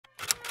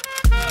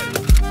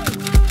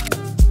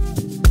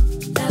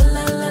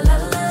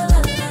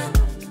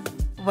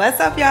What's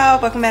up,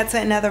 y'all? Welcome back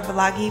to another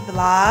vloggy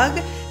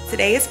vlog.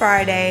 Today is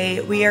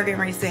Friday. We are getting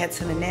ready to head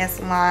to the nail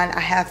salon.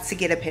 I have to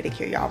get a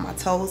pedicure, y'all. My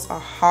toes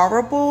are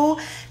horrible.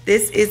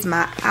 This is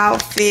my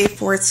outfit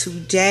for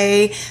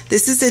today.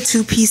 This is a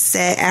two-piece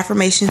set,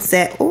 affirmation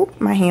set. Oh,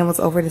 my hand was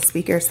over the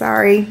speaker.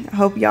 Sorry. I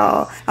hope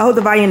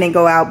the volume didn't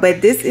go out.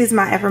 But this is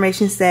my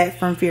affirmation set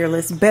from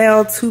Fearless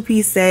BELLE.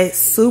 Two-piece set.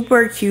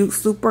 Super cute,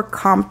 super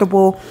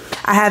comfortable.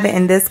 I have it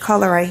in this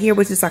color right here,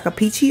 which is like a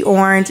peachy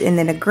orange and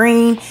then a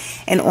green.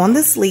 And on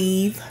the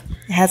sleeve,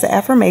 it has an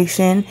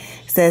affirmation.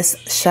 It says,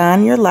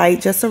 shine your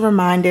light. Just a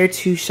reminder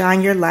to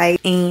shine your light.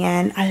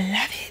 And I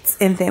love it.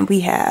 And then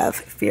we have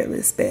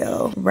Fearless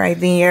BELLE right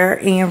there.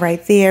 And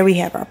right there, we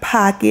have our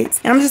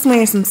pockets. And I'm just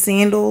wearing some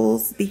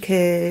sandals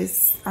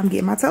because I'm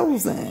getting my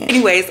toes in.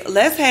 Anyways,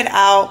 let's head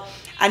out.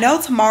 I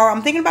know tomorrow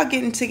I'm thinking about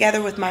getting together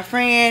with my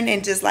friend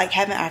and just like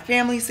having our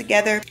families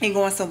together and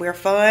going somewhere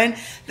fun.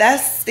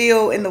 That's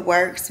still in the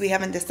works. We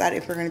haven't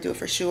decided if we're gonna do it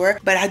for sure.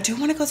 But I do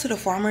wanna go to the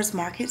farmer's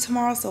market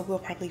tomorrow, so we'll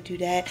probably do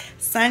that.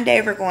 Sunday,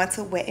 we're going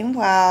to Wet n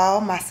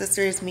Wild. My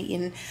sister is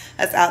meeting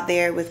us out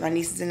there with my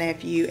nieces and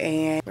nephew,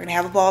 and we're gonna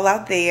have a ball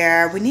out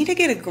there. We need to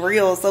get a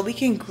grill so we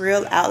can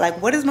grill out.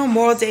 Like, what is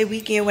Memorial Day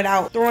weekend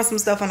without throwing some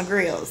stuff on the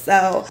grill?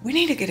 So we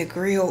need to get a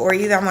grill, or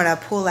either I'm gonna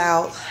pull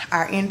out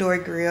our indoor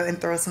grill and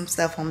throw some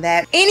stuff on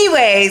that.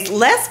 Anyways,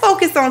 let's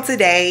focus on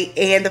today,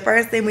 and the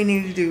first thing we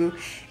need to do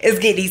is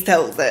get these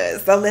toes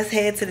done. So let's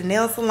head to the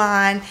nail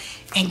salon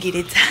and get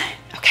it done,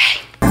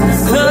 okay?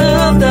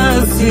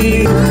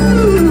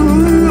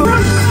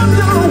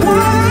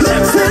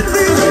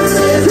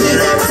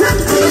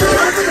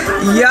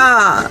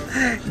 Y'all,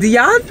 do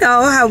y'all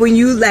know how when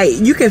you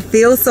you can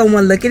feel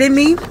someone looking at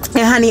me? And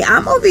honey,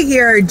 I'm over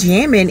here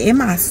jamming in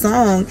my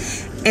song,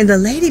 and the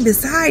lady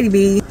beside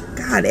me,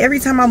 God, every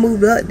time I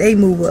move up, they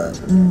move up.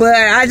 But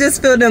I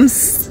just feel them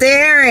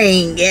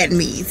staring at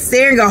me,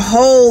 staring a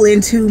hole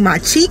into my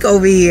cheek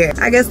over here.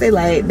 I guess they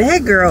like,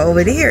 that girl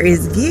over there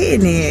is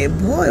getting it.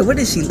 Boy, what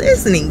is she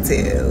listening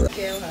to?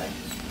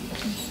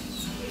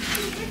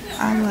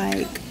 I'm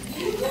like,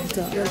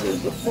 done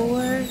this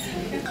before.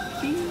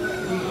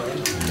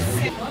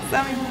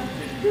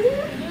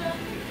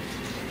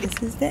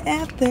 This is the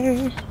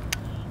after.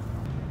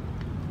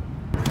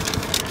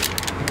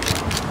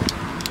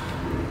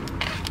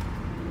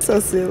 So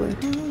silly.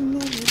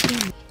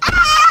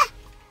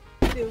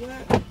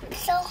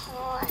 So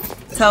hard.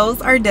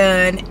 Toes are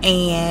done,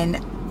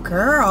 and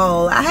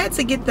girl, I had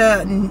to get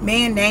the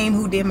man name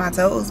who did my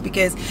toes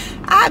because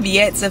I've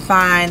yet to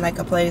find like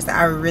a place that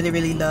I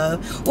really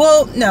love.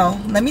 Well, no,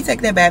 let me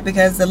take that back,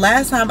 because the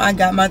last time I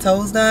got my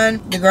toes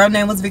done, the girl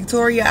name was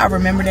Victoria. I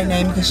remember that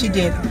name because she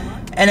did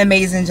an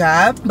amazing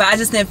job, but I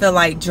just didn't feel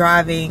like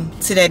driving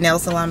to that nail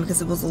salon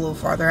because it was a little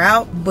farther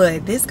out.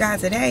 But this guy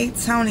today,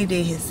 Tony,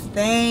 did his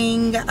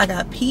thing. I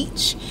got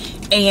peach,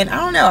 and I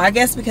don't know, I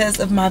guess because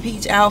of my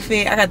peach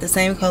outfit, I got the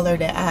same color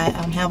that I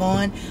have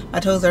on. My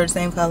toes are the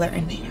same color,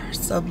 and they are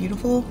so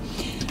beautiful.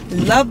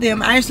 Love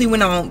them. I actually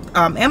went on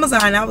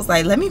Amazon, and I was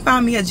like, let me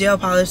find me a gel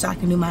polish so I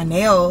can do my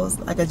nails,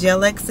 like a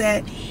gel X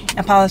set,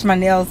 and polish my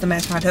nails to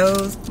match my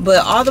toes.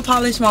 But all the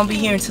polish won't be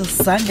here until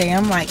Sunday.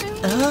 I'm like,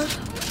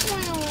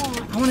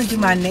 I want to do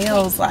my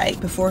nails like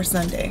before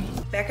Sunday.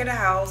 Back at the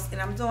house, and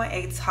I'm doing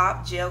a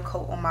top gel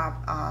coat on my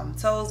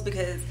toes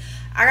because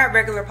I got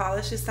regular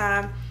polish this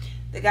time.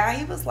 The guy,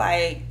 he was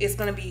like, it's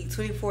gonna be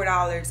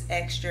 $24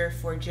 extra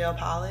for gel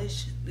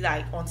polish,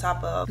 like on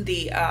top of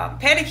the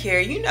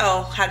pedicure. You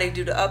know how they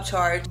do the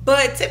upcharge,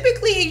 but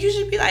typically it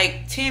usually be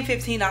like $10,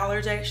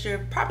 $15 extra,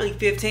 probably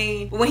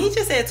 15. But when he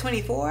just said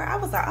 24, I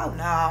was like, oh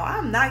no,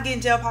 I'm not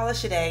getting gel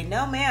polish today.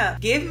 No ma'am,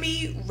 give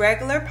me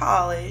regular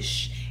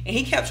polish. And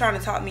he kept trying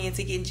to talk me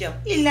into getting gel.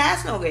 It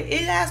lasts no good.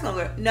 It lasts no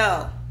good.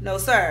 No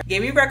sir.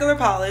 Give me regular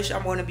polish.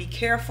 I'm going to be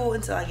careful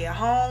until I get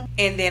home.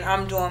 And then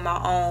I'm doing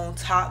my own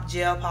top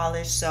gel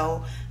polish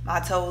so my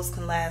toes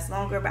can last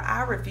longer. But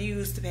I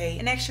refuse to pay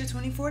an extra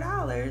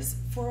 $24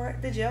 for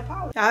the gel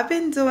polish. I've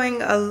been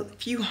doing a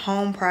few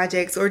home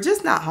projects, or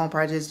just not home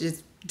projects,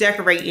 just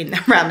decorating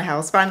around the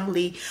house,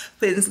 finally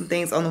putting some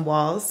things on the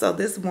walls. So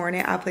this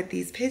morning I put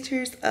these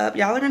pictures up.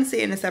 Y'all are gonna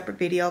see it in a separate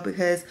video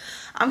because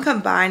I'm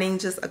combining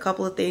just a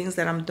couple of things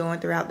that I'm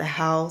doing throughout the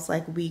house.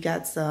 Like, we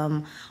got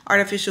some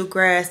artificial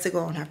grass to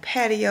go on our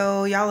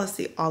patio. Y'all will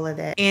see all of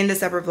that in the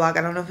separate vlog.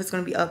 I don't know if it's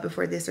gonna be up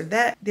before this or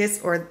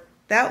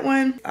that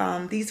one.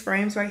 These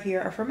frames right here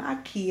are from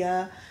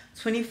IKEA,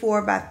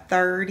 24 by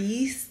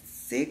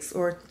 36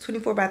 or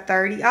 24 by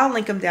 30. I'll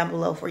link them down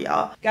below for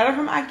y'all. Got it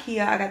from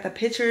IKEA. I got the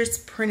pictures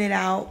printed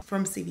out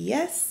from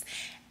CVS,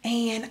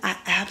 and I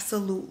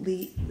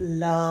absolutely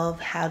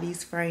love how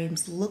these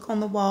frames look on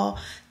the wall.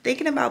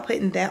 Thinking about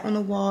putting that on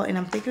the wall, and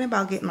I'm thinking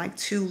about getting like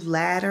two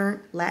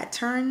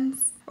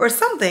lanterns or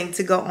something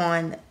to go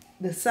on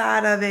the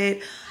side of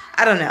it.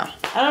 I don't know.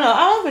 I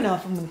don't even know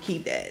if I'm gonna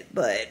keep that,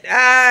 but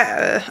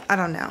I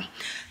don't know.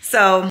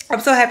 So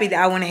I'm so happy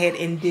that I went ahead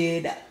and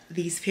did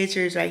these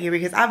pictures right here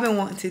because I've been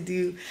wanting to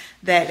do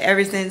that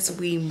ever since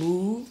we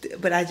moved,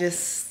 but I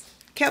just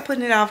kept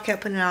putting it off,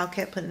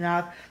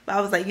 but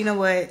I was like, you know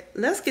what,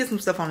 let's get some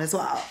stuff on this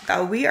wall.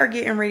 So we are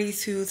getting ready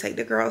to take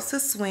the girls to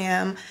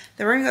swim,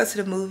 then we're gonna go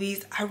to the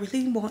movies. I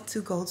really want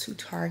to go to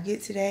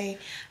Target today.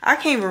 I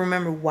can't even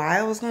remember why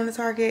I was going to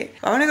Target,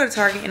 but I want to go to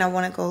Target and I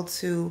want to go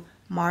to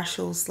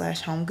Marshalls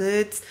 / Home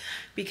Goods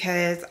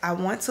because I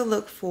want to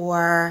look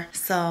for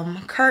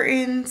some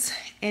curtains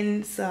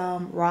and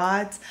some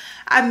rods.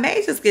 I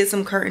may just get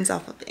some curtains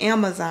off of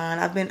Amazon.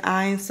 I've been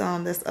eyeing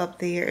some that's up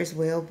there as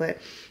well, but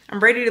I'm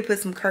ready to put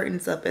some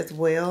curtains up as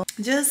well,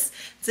 just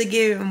to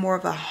give it more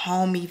of a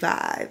homey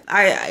vibe.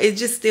 It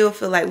just still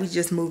feel like we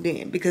just moved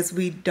in because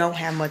we don't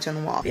have much on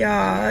the wall.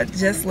 Y'all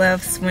just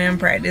left swim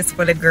practice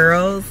for the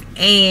girls,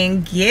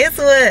 and guess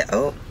what?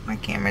 Oh, my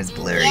camera's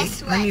blurry.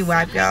 Let me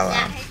wipe y'all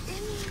off.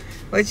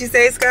 What'd you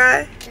say,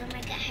 Sky? Summer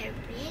got her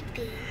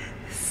ribbon.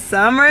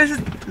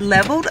 Summer's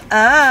leveled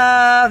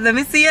up. Let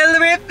me see your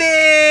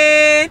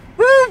ribbon.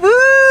 Woo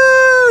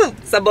woo!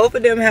 So both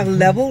of them have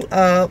leveled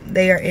up.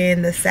 They are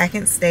in the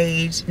second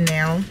stage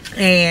now,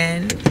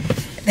 and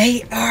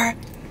they are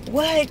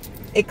what?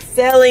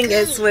 Excelling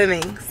at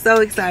swimming. So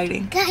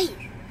exciting. Guys,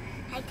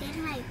 I did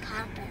my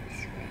pop-up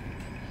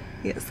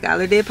swim. Yeah,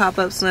 Skylar did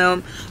pop-up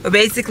swim, but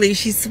basically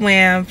she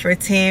swam for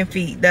 10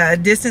 feet. The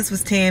distance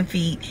was 10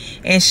 feet,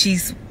 and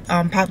she's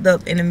popped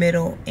up in the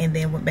middle and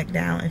then went back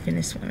down and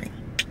finished swimming.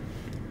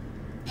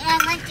 And I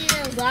went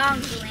to the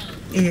long lane.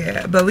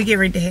 Yeah, but we get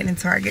ready to head in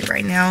Target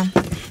right now.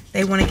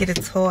 They want to get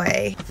a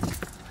toy.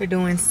 We're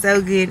doing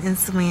so good in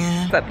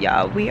swim. What's up,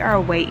 y'all? We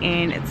are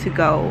waiting to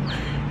go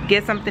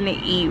get something to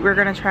eat. We're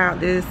gonna try out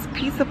this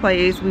pizza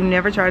place. We've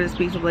never tried this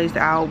pizza place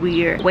out.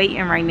 We're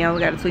waiting right now. We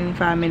got a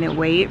 25-minute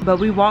wait, but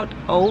we walked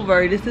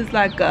over. This is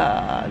like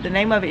the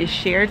name of it is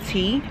Share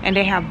Tea, and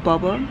they have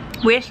boba.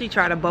 We actually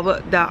tried a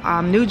boba,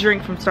 the new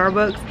drink from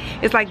Starbucks.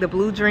 It's like the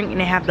blue drink, and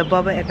they have the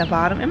boba at the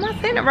bottom. Am I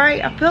saying it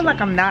right? I feel like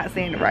I'm not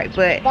saying it right,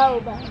 but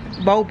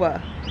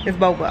boba. It's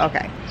boba.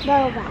 Okay.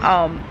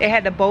 Boba. It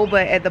had the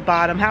boba at the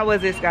bottom. How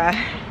was this,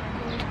 guy?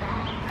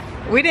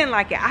 We didn't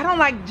like it. I don't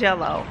like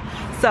Jello,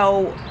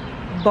 so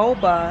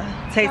boba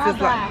tastes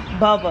like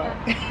bubba.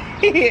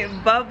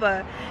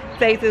 Bubba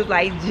tastes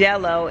like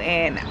Jello,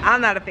 and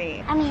I'm not a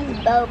fan. I mean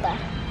boba.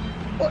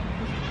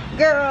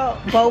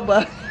 Girl,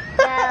 boba.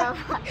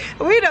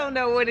 We don't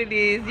know what it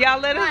is. Y'all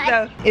let us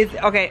know. It's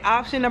okay.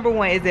 Option number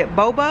 1, is it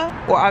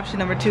boba, or option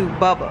number 2,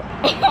 bubba?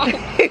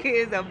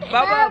 It's a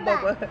bubba,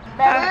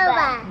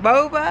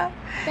 boba.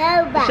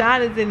 Boba.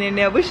 Sean is in there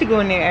now. We should go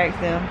in there and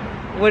ask them.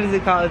 What is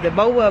it called? Is it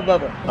boba or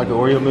bubba? Like an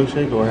Oreo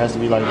milkshake, or it has to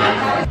be like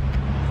that?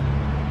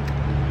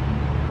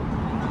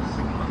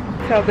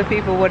 Tell the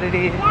people what it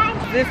is.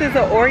 This is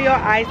an Oreo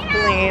ice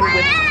blend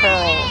with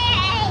pearl.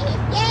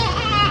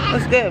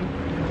 Looks good.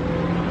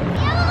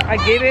 I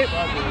give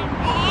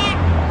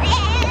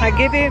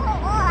it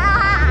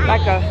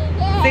like a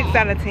 6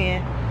 out of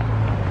 10.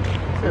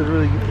 It's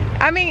really good.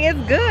 I mean, it's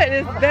good.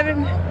 It's better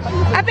than,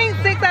 I think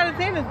 6 out of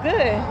 10 is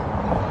good.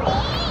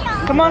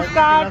 Come on,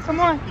 Scott. Come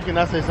on. You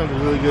cannot say something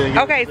really good.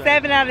 Okay,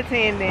 7 out of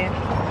 10 then.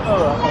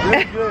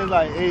 Really good is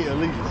like 8 at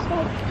least.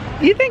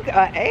 You think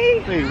A?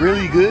 Hey,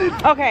 really good?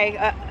 Okay,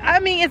 I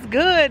mean, it's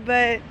good,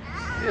 but...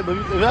 Yeah, but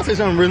if I say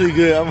something really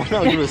good, I'm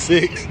gonna give it a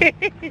 6.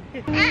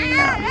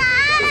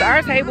 So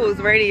our table is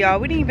ready, y'all.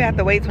 We didn't even have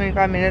to wait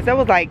 25 minutes. That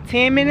was like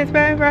 10 minutes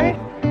back, right?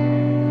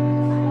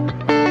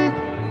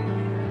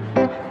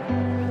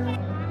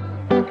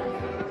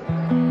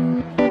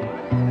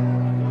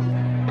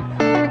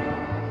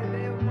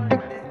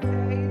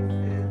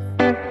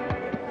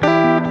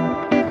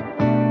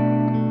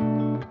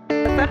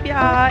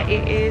 Y'all,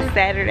 it is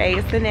Saturday.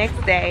 It's the next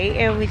day,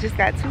 and we just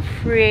got to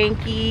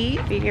Frankie.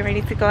 We're getting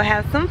ready to go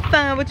have some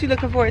fun. What you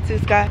looking forward to,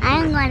 Scott?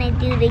 I'm gonna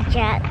do the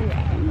drop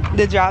then.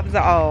 The drops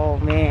are, oh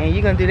man,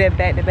 you're gonna do that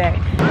back to back.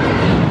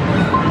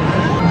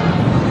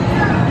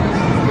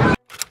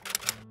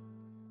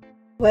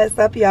 What's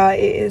up, y'all? It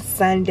is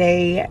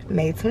Sunday,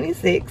 May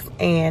 26th,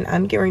 and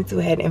I'm getting to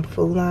head in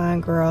Food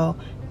Line, girl.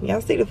 Y'all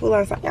see the Food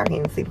Line sign? Y'all can't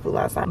even see the Food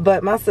Line sign.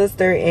 But my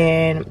sister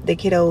and the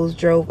kiddos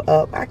drove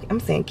up. I'm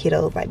saying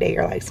kiddos like they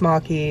are like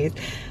small kids.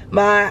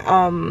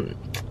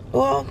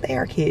 Well, they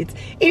are kids.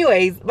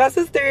 Anyways, my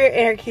sister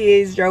and her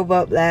kids drove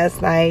up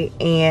last night,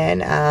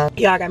 and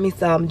y'all got me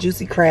some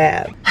juicy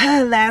crab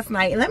last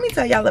night. And let me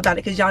tell y'all about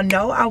it, because y'all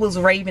know I was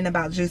raving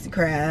about juicy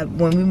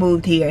crab when we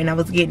moved here, and I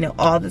was getting it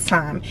all the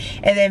time.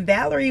 And then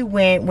Valerie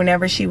went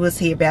whenever she was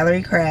here,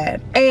 Valerie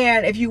Crab.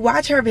 And if you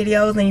watch her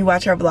videos and you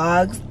watch her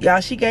vlogs, y'all,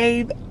 she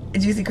gave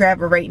juicy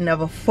crab a rating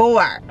of a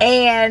 4,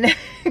 and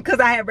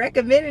because I had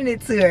recommended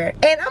it to her,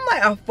 and I'm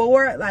like, a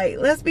 4? Like,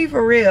 let's be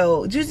for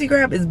real, juicy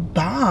crab is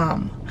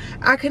bomb.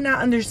 I could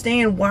not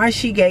understand why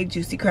she gave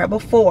juicy crab a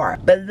 4.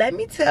 But let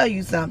me tell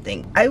you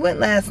something. I went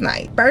last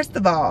night. First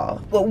of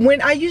all, but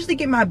when I usually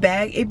get my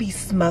bag, it be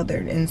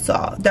smothered in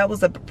sauce. That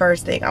was the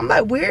first thing. I'm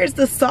like, where is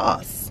the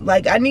sauce?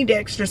 Like, I need the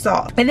extra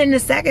salt. And then the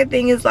second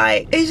thing is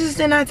like, it just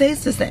did not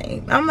taste the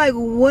same. I'm like,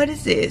 what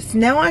is this?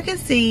 Now I can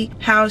see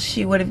how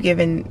she would have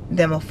given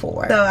them a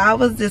 4. So I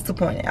was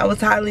disappointed. I was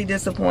highly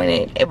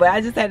disappointed. But I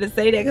just had to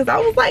say that because I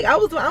was like,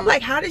 I'm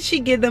like, how did she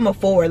give them a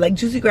 4? Like,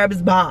 Juicy Grab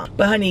is bomb.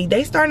 But honey,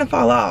 they starting to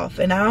fall off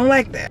and I don't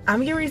like that.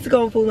 I'm getting ready to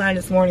go on Food Line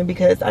this morning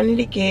because I need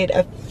to get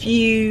a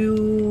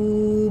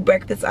few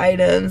breakfast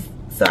items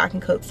so I can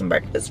cook some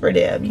breakfast for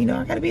them. You know,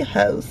 I gotta be a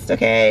host,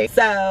 okay?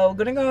 So,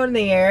 gonna go in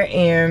there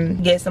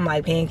and get some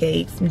like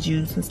pancakes, some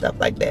juice and stuff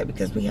like that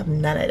because we have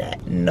none of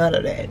that. None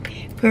of that.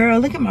 Girl,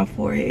 look at my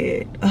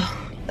forehead.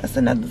 Oh, that's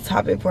another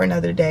topic for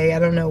another day. I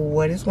don't know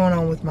what is going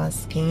on with my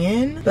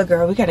skin. But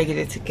girl, we gotta get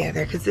it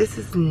together because this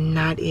is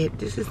not it.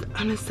 This is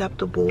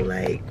unacceptable.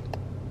 Like,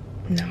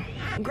 no.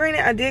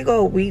 Granted, I did go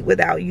a week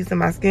without using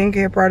my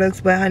skincare products,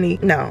 but honey,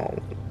 no.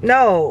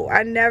 No,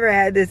 I never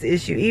had this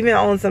issue. Even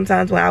on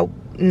sometimes when I'm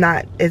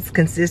not as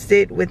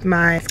consistent with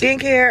my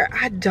skincare,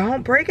 I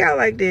don't break out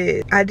like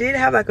this. I did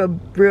have like a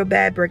real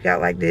bad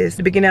breakout like this at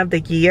the beginning of the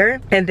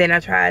year, and then I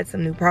tried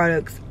some new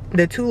products,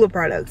 the Tula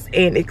products,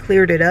 and it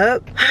cleared it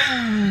up.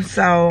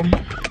 So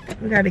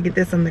we got to get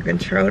this under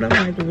control. I'm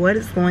like, what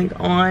is going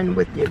on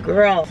with your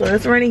girl? So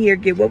let's run in here,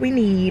 get what we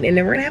need, and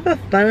then we're gonna have a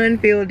fun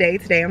filled day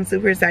today. I'm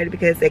super excited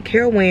because at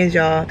Carowinds,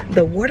 y'all,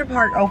 the water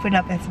park opened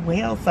up as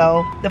well.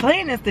 So the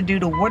plan is to do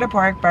the water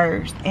park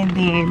first and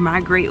then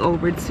migrate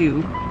over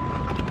to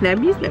the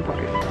amusement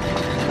park.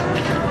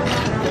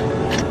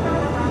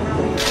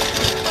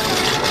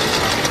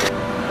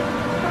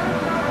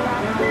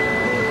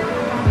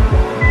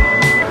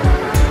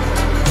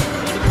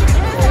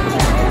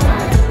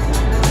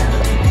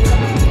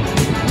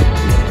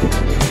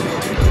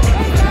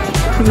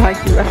 Like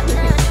you out.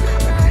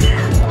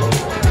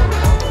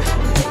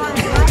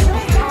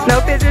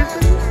 No pictures.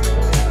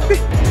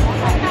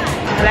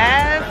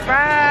 Last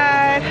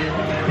ride.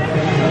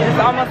 It's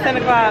almost 10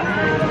 o'clock.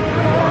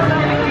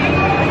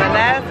 The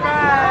last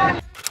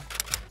ride.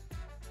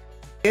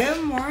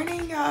 Good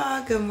morning,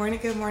 y'all. Good morning,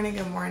 good morning,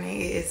 good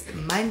morning. It's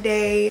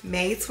Monday,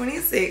 May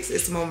 26th.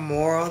 It's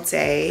Memorial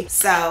Day.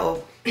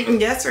 So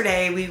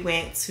yesterday we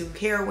went to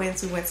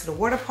Carowinds. We went to the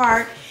water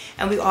park.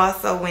 And we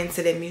also went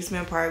to the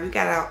amusement park. We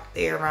got out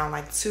there around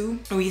like 2.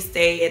 We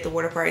stayed at the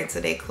water park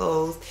until they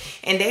closed.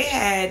 And they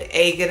had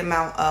a good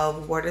amount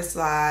of water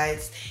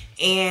slides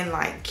and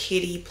like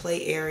kiddie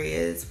play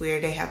areas where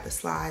they have the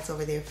slides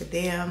over there for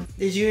them.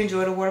 Did you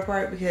enjoy the water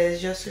park?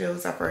 Because yesterday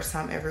was our first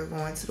time ever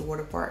going to the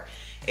water park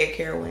at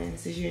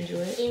Carowinds. Did you enjoy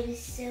it? It was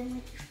so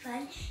much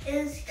fun.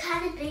 It was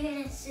kind of bigger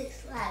than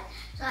Six Flags.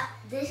 So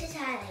this is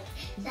how I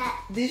like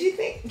that. Did you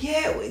think?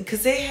 Yeah,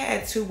 because they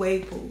had 2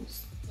 wave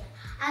pools.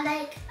 I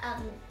like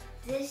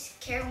this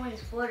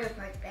Carowinds water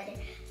park better,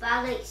 but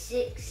I like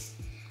Six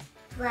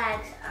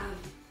Flags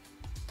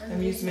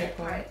amusement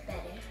park better.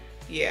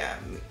 Yeah,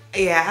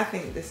 I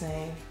think the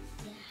same.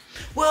 Yeah.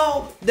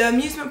 Well, the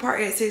amusement park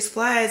at Six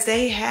Flags,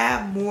 they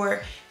have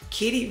more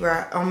kiddie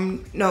rides.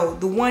 No,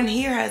 the one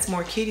here has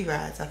more kiddie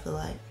rides, I feel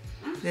like,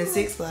 than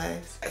Six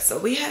Flags. So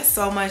we had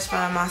so much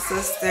fun. My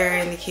sister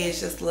and the kids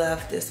just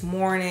left this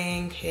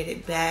morning,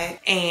 headed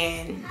back,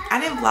 and I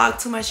didn't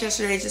vlog too much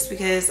yesterday just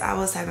because I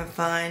was having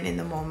fun in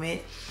the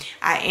moment.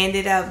 I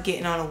ended up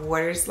getting on a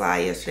water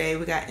slide yesterday.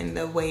 We got in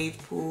the wave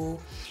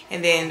pool,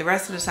 and then the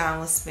rest of the time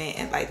was spent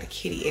at like the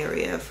kiddie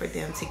area for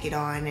them to get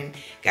on, and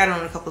got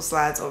on a couple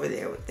slides over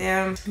there with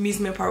them.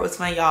 Amusement park was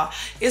fun, y'all.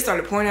 It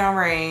started pouring down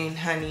rain,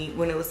 honey,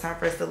 when it was time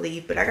for us to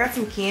leave, but I got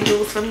some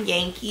candles from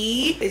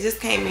Yankee. It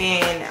just came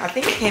in, I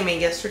think it came in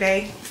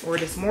yesterday or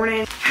this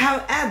morning.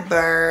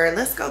 However,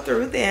 let's go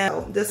through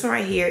them. This one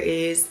right here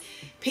is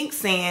Pink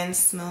Sand.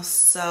 Smells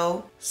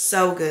so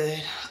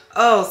good.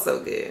 Oh,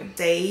 so good.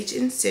 Sage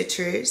and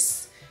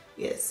citrus.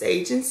 Yes,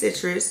 sage and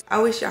citrus. I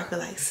wish y'all could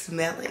like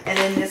smell it. And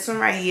then this one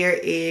right here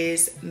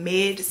is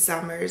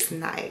Midsummer's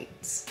Night.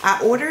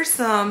 I ordered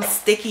some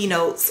sticky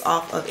notes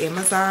off of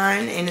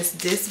Amazon, and it's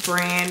this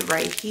brand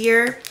right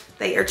here.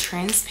 They are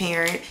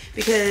transparent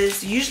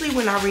because usually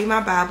when I read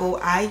my Bible,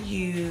 I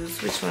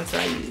use, which ones do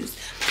I use?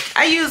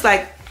 I use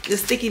like the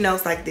sticky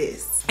notes like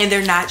this, and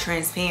they're not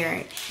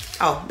transparent.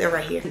 Oh, they're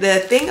right here.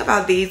 The thing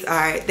about these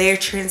are they're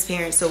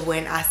transparent, so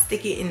when I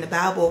stick it in the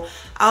Bible,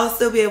 I'll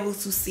still be able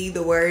to see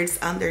the words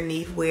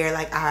underneath where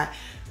like I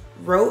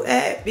wrote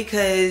at,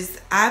 because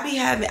I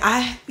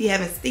be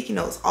having sticky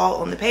notes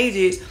all on the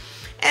pages,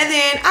 and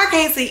then I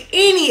can't see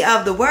any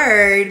of the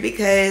word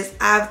because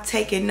I've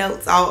taken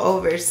notes all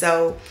over.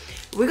 So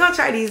we're gonna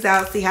try these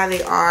out, see how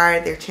they are.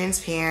 They're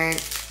transparent.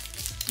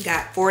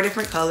 Got 4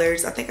 different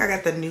colors. I think I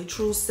got the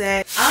neutral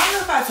set. I don't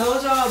know if I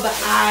told y'all, but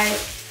I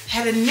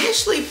had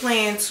initially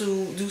planned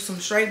to do some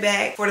straight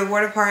back for the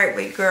water park,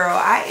 but girl,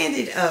 I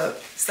ended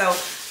up, so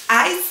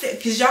I said,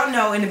 because y'all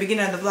know in the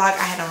beginning of the vlog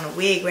I had on a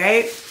wig,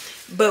 right?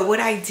 But what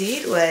I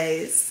did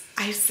was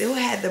I still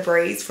had the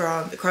braids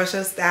from the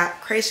crochet style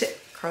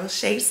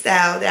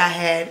that I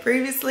had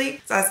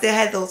previously. So I still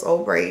had those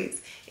old braids,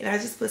 and I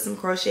just put some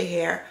crochet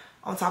hair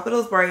on top of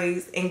those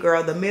braids, and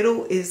girl, the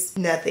middle is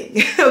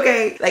nothing.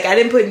 Okay, like I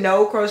didn't put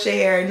no crochet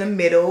hair in the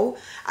middle.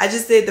 I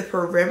just did the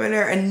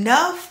perimeter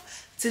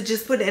enough to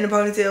just put it in a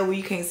ponytail where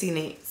you can't see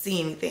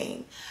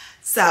anything.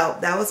 So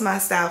that was my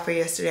style for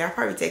yesterday. I'll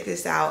probably take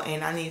this out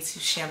and I need to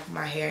shampoo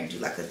my hair and do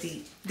like a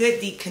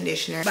good deep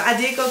conditioner. But I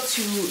did go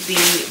to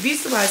the beauty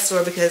supply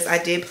store because I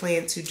did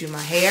plan to do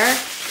my hair,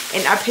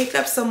 and I picked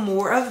up some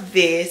more of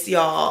this,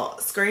 y'all.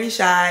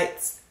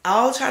 Screenshots.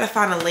 I'll try to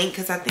find a link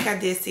because I think I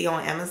did see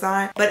on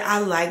Amazon, but I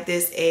like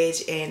this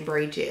edge and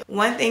braid gel.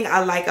 One thing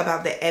I like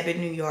about the Ebin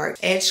New York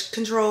edge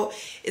control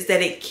is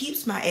that it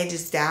keeps my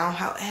edges down.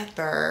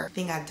 However, the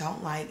thing I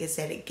don't like is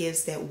that it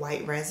gives that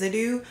white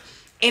residue.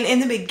 And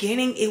in the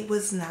beginning, it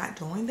was not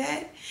doing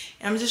that.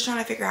 And I'm just trying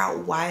to figure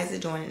out why is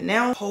it doing it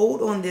now.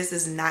 Hold on this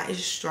is not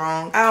as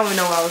strong. I don't even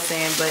know what I was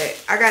saying,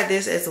 but I got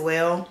this as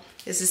well.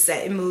 This is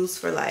satin mousse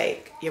for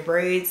like your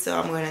braids. So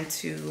I'm going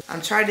to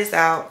try this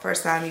out.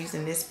 First time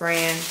using this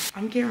brand.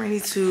 I'm getting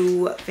ready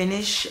to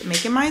finish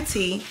making my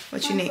tea.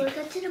 What you need? We'll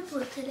go to the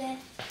pool today.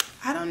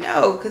 I don't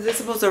know, because it's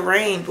supposed to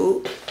rain,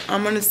 boo.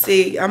 I'm going to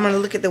see. I'm going to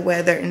look at the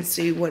weather and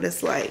see what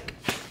it's like.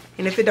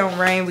 And if it don't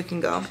rain, we can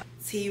go.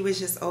 Tea was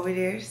just over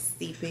there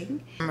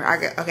steeping. I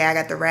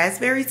got the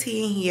raspberry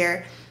tea in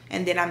here,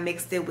 and then I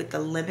mixed it with the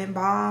lemon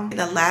balm.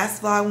 The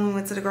last vlog when we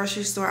went to the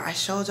grocery store, I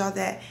showed y'all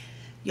that.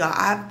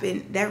 Y'all,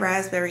 that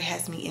raspberry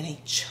has me in a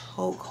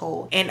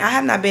chokehold, and I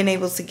have not been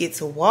able to get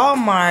to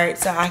Walmart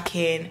so I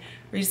can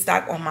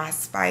restock on my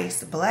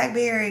spiced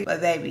blackberry. But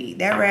baby,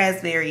 that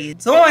raspberry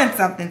is doing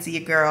something to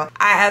you, girl.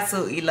 I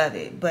absolutely love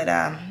it. But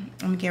I'm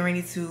getting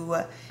ready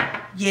to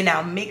you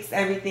know, mix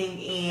everything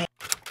in.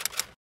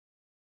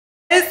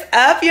 What's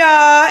up,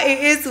 y'all? It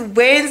is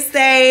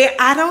Wednesday.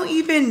 I don't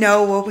even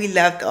know where we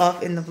left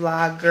off in the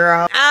vlog,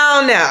 girl.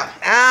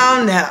 I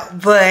don't know.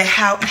 But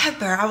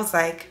however, I was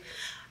like,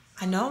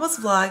 I know I was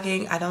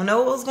vlogging. I don't know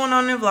what was going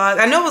on in the vlog.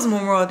 I know it was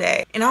Memorial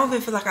Day. And I don't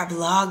even feel like I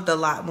vlogged a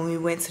lot when we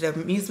went to the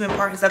amusement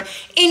park and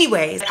stuff.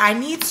 Anyways, I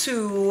need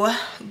to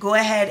go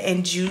ahead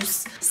and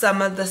juice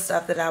some of the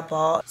stuff that I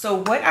bought. So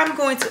what I'm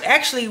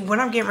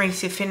getting ready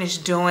to finish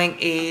doing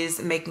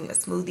is making a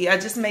smoothie. I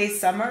just made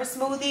Summer a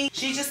smoothie.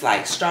 She just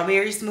likes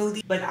strawberry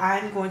smoothie. But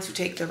I'm going to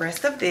take the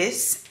rest of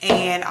this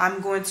and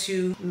I'm going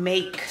to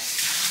make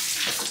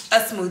a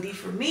smoothie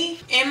for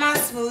me. In my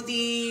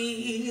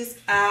smoothies,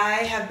 I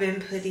have been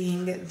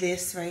putting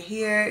this right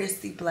here. It's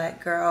the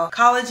Black Girl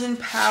collagen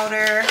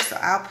powder. So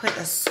I'll put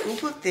a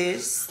scoop of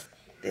this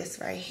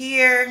right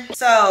here.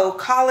 So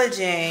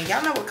collagen,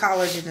 y'all know what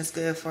collagen is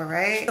good for,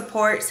 right?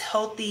 Supports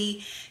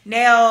healthy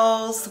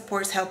nails,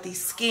 supports healthy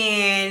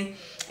skin.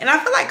 And I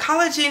feel like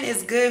collagen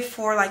is good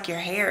for like your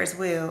hair as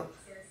well.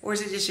 Or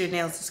is it just your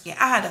nails and skin?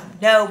 I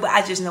don't know, but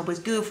I just know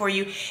it's good for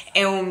you.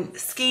 And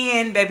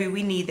skin, baby,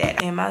 we need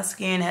that. And my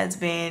skin has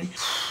been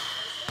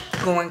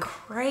going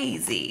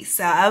crazy.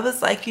 So I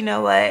was like, you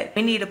know what?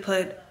 We need to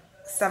put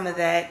some of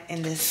that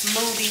in this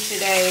smoothie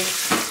today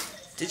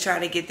to try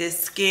to get this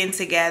skin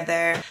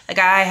together. Like,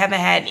 I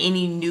haven't had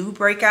any new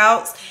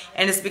breakouts,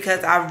 and it's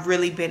because I've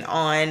really been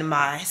on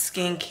my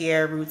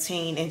skincare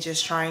routine and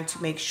just trying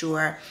to make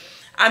sure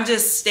I'm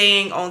just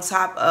staying on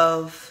top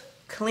of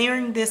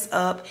clearing this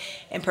up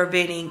and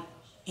preventing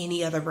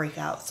any other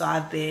breakouts. So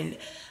I've been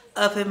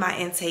upping my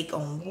intake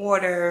on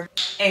water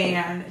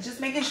and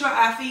just making sure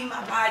I feed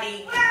my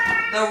body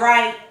the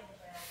right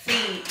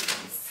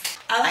feeds.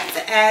 I like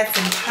to add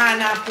some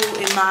pineapple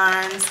in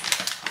mine.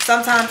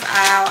 Sometimes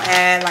I'll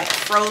add like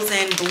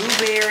frozen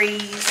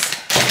blueberries.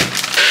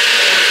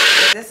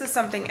 This is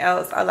something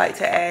else I like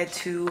to add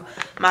to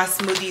my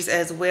smoothies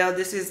as well.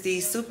 This is the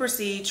Super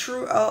Seed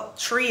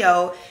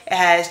Trio. It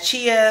has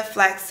chia,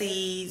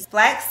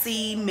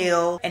 flaxseed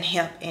meal, and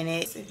hemp in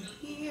it.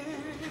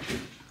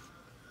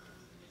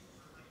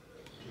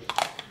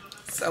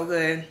 So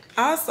good.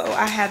 Also,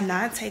 I have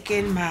not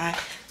taken my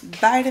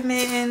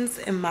vitamins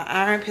and my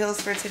iron pills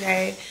for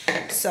today.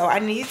 So I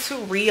need to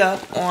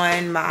re-up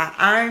on my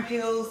iron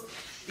pills.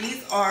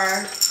 These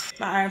are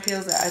my iron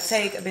pills that I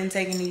take. I've been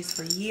taking these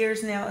for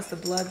years now. It's the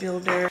Blood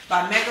Builder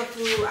by Mega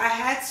Food. I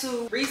had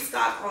to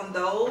restock on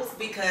those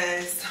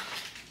because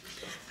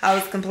I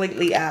was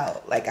completely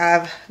out. Like,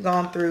 I've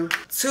gone through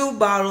 2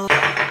 bottles.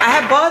 I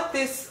had bought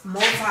this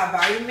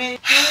multivitamin.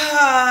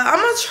 I'm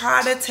gonna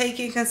try to take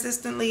it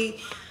consistently,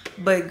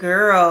 but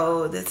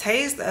girl, the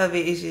taste of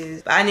it is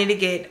just, I need to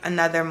get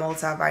another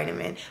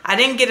multivitamin. I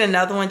didn't get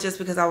another one just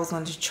because I was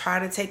going to try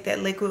to take that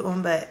liquid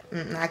one, but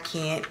I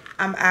can't.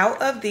 I'm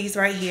out of these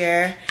right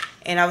here.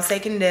 And I was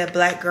taking the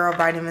Black Girl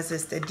vitamins,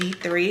 it's the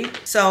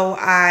D3. So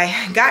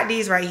I got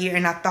these right here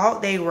and I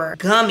thought they were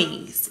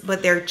gummies,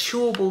 but they're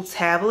chewable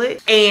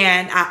tablets.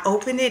 And I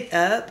opened it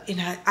up and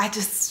I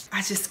just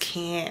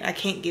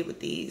can't get with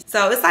these.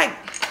 So it's like,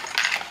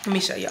 let me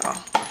show y'all.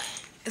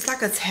 It's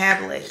like a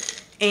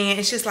tablet. And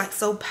it's just like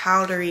so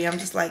powdery. I'm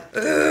just like,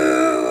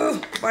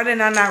 ugh, why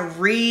did I not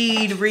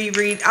read?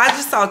 I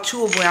just saw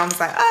chewable and I was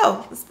like,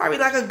 oh, it's probably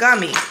like a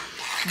gummy.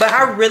 But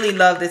I really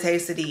love the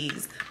taste of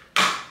these.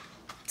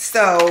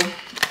 So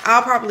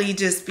I'll probably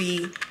just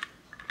be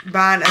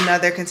buying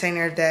another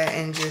container of that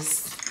and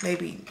just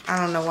maybe, I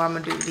don't know what I'm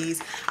gonna do with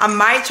these. I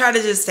might try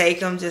to just take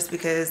them just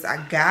because I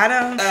got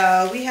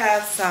them. We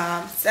have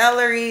some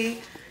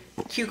celery,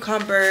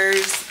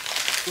 cucumbers,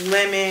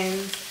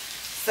 lemons.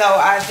 So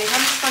I think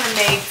I'm just gonna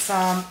make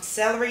some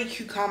celery,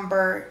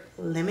 cucumber,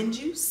 lemon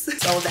juice.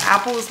 So the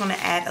apple is gonna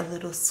add a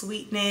little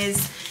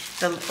sweetness.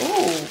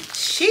 Oh,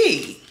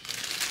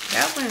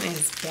 that one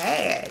is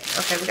bad.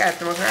 Okay, we gotta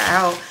throw her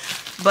out.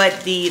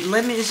 But the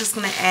lemon is just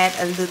gonna add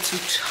a little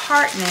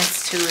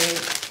tartness to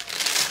it.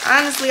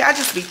 Honestly, I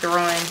just be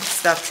throwing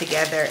stuff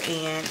together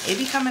and it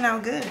be coming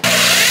out good.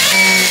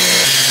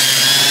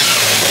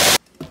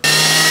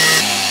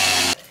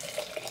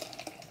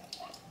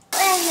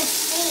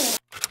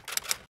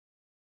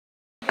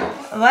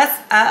 What's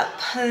up,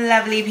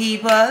 lovely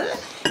people?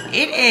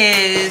 It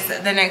is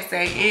the next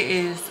day. It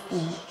is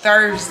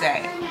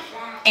Thursday.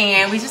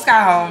 And we just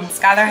got home.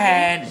 Skylar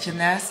had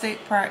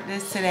gymnastic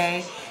practice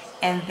today.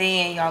 And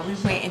then, y'all, we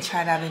went and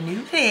tried out a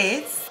new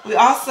place. We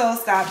also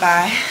stopped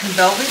by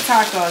Velvet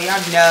Taco.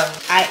 Y'all know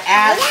I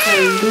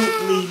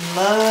absolutely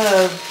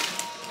love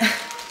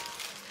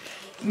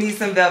me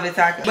some Velvet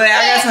Taco. But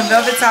I got some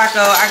Velvet Taco.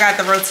 I got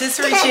the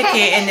rotisserie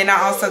chicken. And then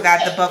I also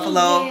got the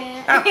buffalo.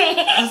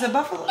 Was it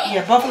buffalo?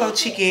 Yeah, buffalo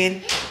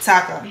chicken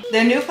taco.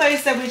 The new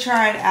place that we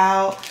tried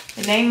out,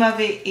 the name of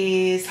it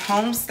is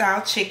Home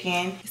Style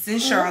Chicken. It's in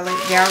Charlotte,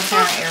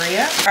 downtown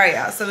area. All right,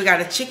 y'all. So we got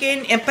a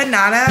chicken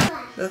empanada.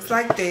 Looks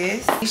like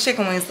this. These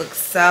chicken wings look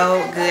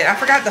so good. I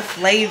forgot the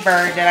flavor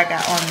that I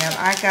got on them.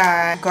 I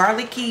got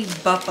garlicky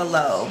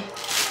buffalo.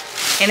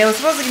 And it was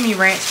supposed to give me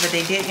ranch, but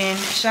they didn't.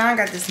 Sean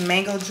got this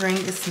mango drink,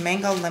 this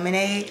mango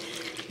lemonade.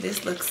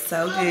 This looks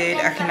so good.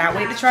 I cannot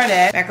wait to try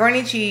that.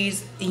 Macaroni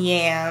cheese,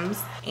 yams,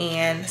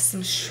 and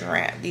some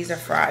shrimp. These are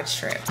fried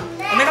shrimp. I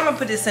think I'm gonna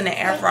put this in the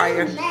air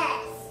fryer.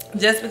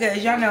 Just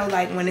because y'all know,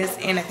 like, when it's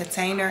in a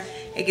container,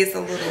 it gets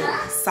a little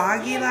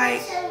soggy,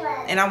 like,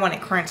 and I want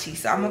it crunchy.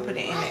 So I'm gonna put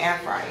it in the air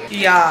fryer.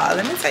 Y'all,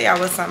 let me tell y'all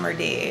what Summer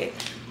did.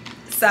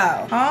 So,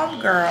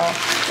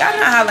 homegirl, y'all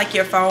know how, like,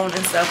 your phone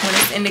and stuff, when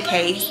it's in the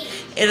case,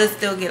 it'll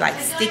still get like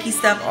sticky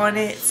stuff on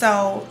it.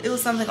 So it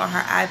was something on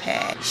her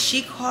iPad.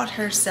 She caught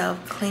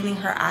herself cleaning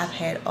her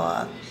iPad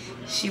off.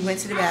 She went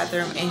to the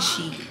bathroom and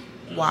she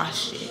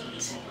washed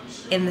it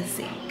in the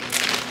sink.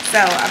 So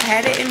I've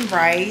had it in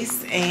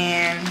rice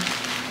and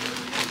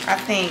I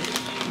think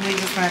we're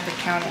just gonna have to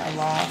count it a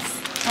loss.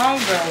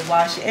 Homegirl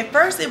washed it. At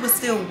first it was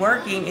still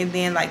working and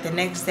then like the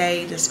next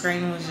day the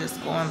screen was just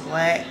going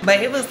black. But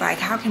it was like,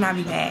 how can I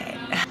be mad?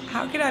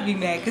 How can I be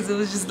mad? Because it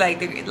was just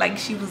like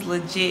she was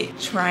legit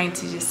trying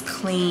to just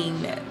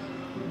clean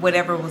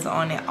whatever was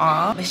on it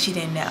off. But she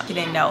didn't know. She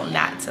didn't know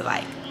not to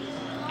like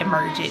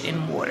immerse it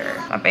in water.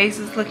 My face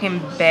is looking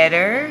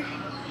better.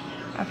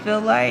 I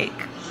feel like,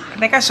 I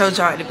think I showed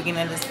y'all at the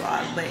beginning of this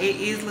vlog, but it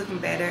is looking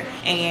better.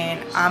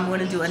 And I'm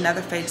going to do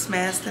another face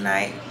mask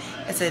tonight.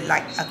 It's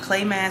like a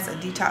clay mask, a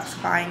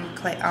detoxifying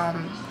clay,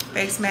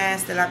 face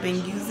mask that I've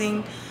been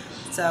using.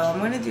 So I'm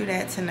gonna do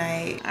that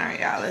tonight. All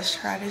right, y'all, let's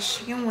try this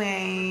chicken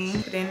wing.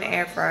 Put it in the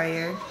air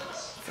fryer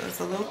so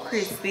it's a little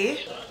crispy.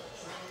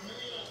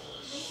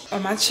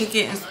 When my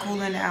chicken is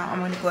cooling out, I'm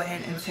gonna go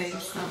ahead and take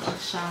some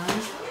of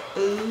Sean's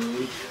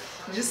food,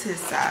 just his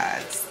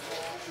sides.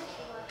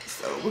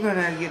 So we're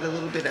gonna get a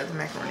little bit of the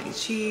macaroni and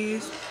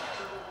cheese.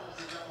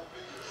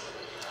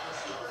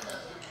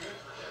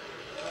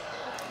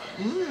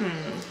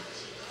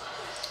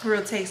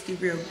 Real tasty,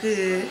 real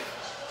good.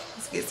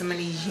 Let's get some of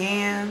these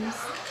yams.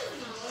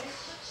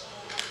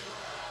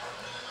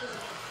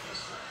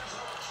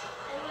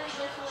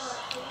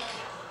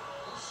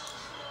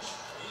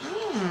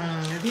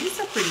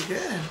 These are pretty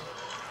good.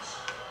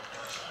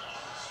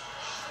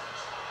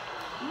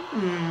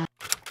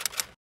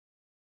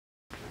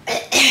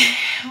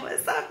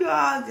 What's up,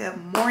 y'all? Good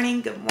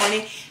morning, good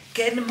morning,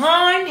 good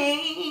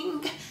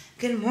morning,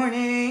 good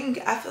morning.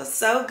 I feel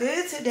so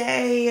good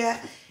today.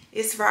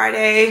 It's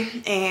Friday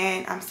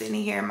and I'm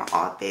sitting here in my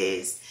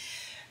office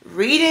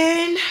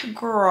reading.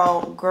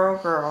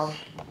 Girl.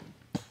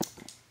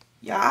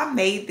 Y'all, I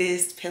made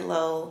this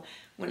pillow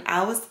when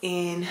I was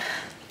in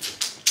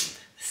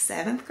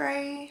 7th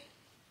grade.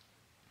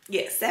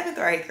 Yeah, 7th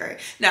or 8th grade.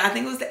 No, I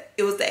think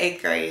it was the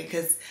 8th grade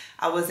because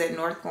I was at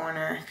North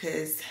Corner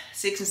because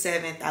 6th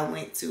and 7th I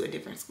went to a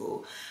different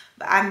school.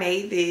 But I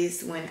made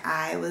this when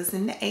I was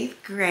in the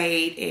 8th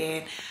grade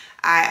and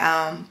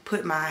I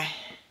put my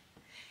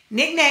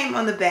nickname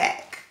on the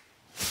back.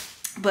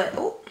 But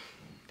oh,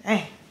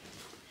 dang.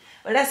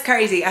 Well, that's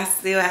crazy. I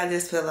still have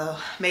this pillow.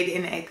 Made it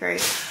in the 8th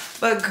grade.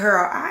 But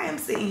girl, I am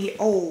sitting here.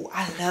 Oh,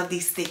 I love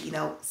these sticky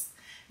notes.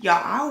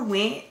 Y'all, I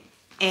went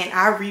and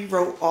I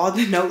rewrote all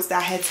the notes that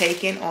I had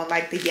taken on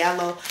like the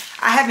yellow.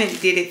 I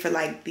haven't did it for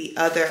like the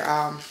other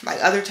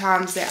other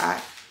times that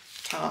I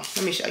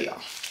let me show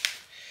y'all.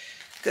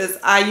 Cause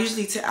I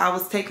usually I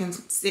was taking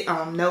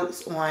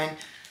notes on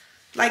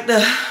like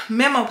the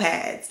memo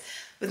pads,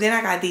 but then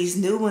I got these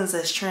new ones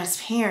that's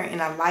transparent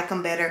and I like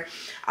them better.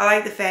 I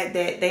like the fact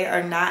that they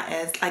are not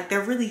as like,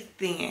 they're really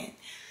thin.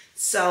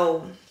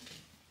 So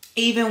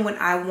even when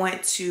I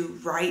want to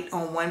write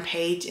on one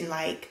page and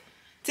like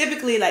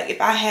typically, like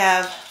if I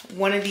have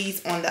one of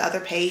these on the other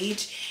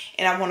page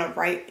and I want to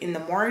write in the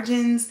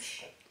margins,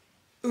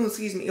 oh,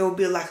 excuse me, it will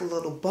be like a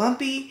little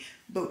bumpy.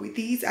 But with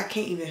these, I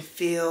can't even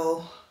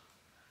feel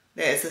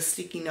that it's a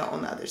sticky note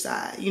on the other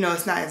side. You know,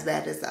 it's not as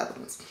bad as the other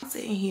ones. I'm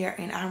sitting here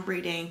and I'm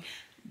reading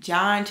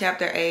John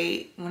chapter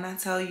 8. When I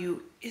tell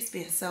you, it's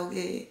been so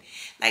good.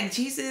 Like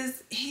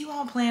Jesus, he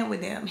won't play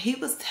with them. He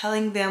was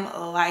telling them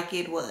like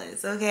it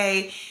was,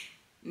 okay?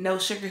 No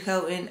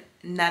sugarcoating,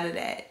 none of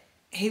that.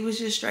 He was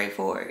just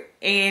straightforward.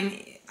 And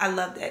I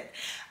love that.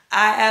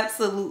 I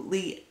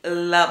absolutely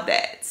love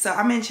that. So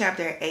I'm in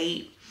chapter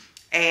 8.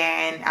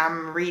 And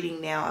I'm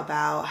reading now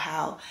about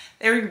how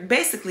they were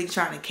basically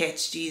trying to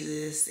catch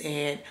Jesus,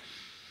 and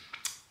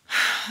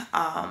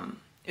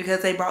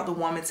because they brought the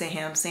woman to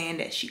him saying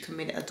that she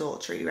committed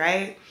adultery,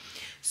 right?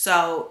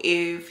 So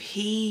if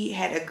he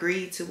had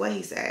agreed to what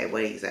he said.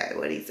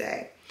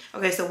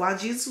 Okay, so while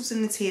Jesus was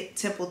in the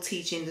temple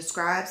teaching, the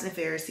scribes and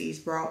Pharisees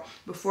brought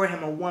before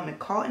him a woman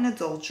caught in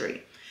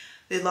adultery.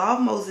 The law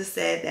of Moses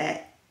said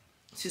that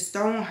to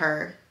stone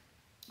her,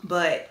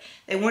 but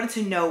they wanted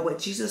to know what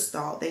Jesus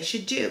thought they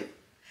should do.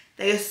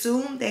 They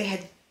assumed they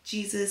had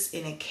Jesus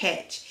in a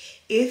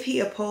catch. If he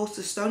opposed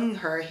to stoning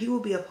her, he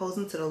will be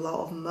opposing to the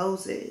law of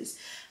Moses.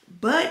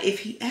 But if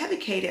he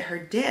advocated her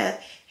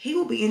death, he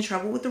will be in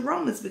trouble with the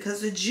Romans,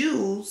 because the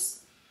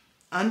Jews,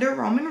 under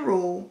Roman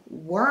rule,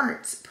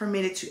 weren't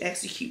permitted to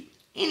execute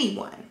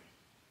anyone.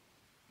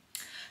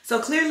 So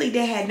clearly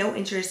they had no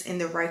interest in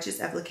the righteous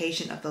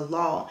application of the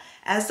law.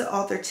 As the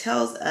author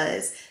tells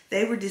us,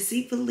 they were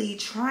deceitfully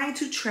trying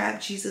to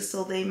trap Jesus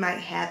so they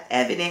might have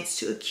evidence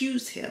to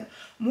accuse him.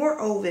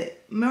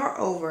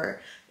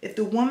 Moreover, if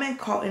the woman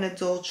caught in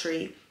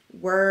adultery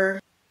where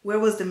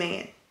was the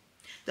man?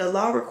 The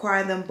law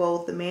required them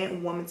both, the man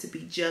and woman, to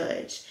be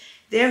judged.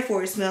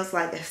 Therefore, it smells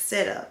like a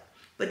setup.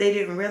 But they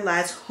didn't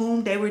realize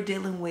whom they were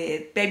dealing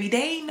with. Baby,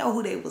 they didn't know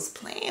who they was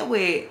playing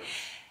with.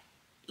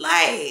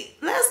 Like,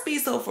 let's be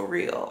so for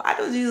real. I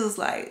know Jesus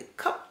like,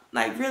 come,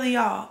 like, really,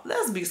 y'all,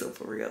 let's be so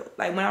for real.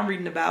 Like, when I'm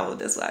reading the Bible,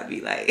 that's why I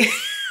be like,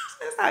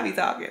 that's how I be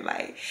talking.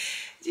 Like,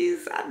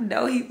 Jesus, I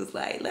know he was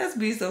like, let's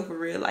be so for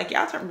real. Like,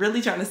 y'all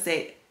really trying to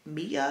set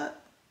me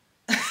up?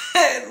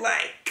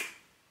 Like,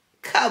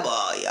 come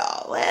on,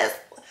 y'all. Let's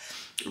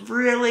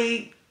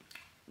really.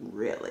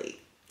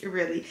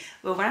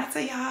 But when I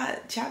tell y'all,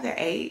 chapter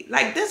 8,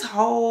 like, this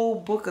whole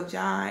book of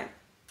John,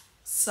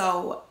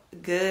 so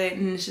good.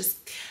 And it's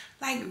just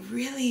like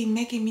really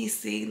making me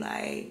see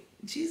like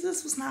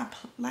Jesus was not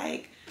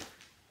like,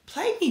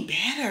 play me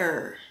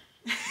better.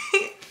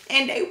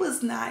 And they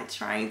was not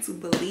trying to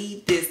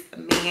believe this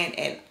man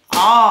at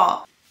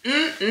all.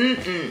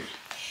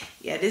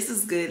 Yeah, this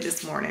is good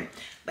this morning.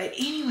 But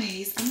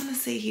anyways, I'm gonna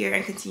sit here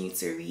and continue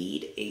to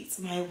read. It's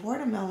my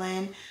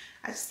watermelon.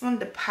 I just wanted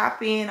to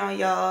pop in on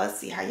y'all,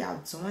 see how y'all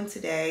doing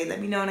today.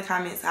 Let me know in the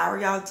comments, how are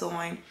y'all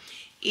doing?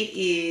 It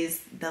is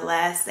the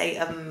last day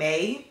of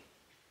May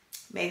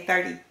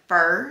 31st.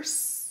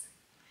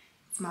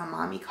 It's my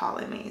mommy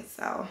calling me,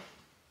 so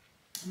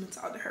I'm gonna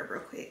talk to her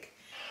real quick.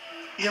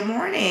 Good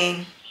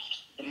morning.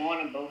 Good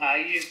morning, boo. How are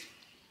you?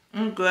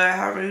 I'm good.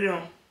 How are you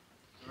doing?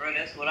 Bro,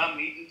 that's what I'm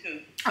eating too.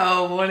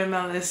 Oh,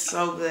 watermelon is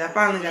so good. I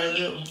finally got a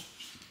good one.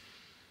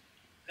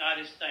 God,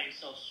 this thing's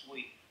so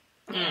sweet.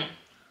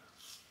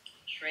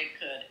 Straight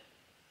cut it.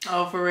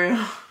 Oh, for real?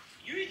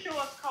 You eat yours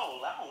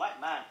cold. I don't like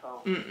mine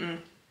cold.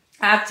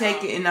 I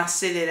take it and I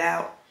sit it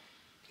out.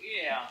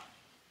 Yeah.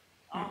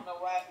 I don't know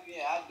why.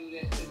 Yeah, I do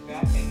that too.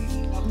 I can't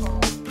eat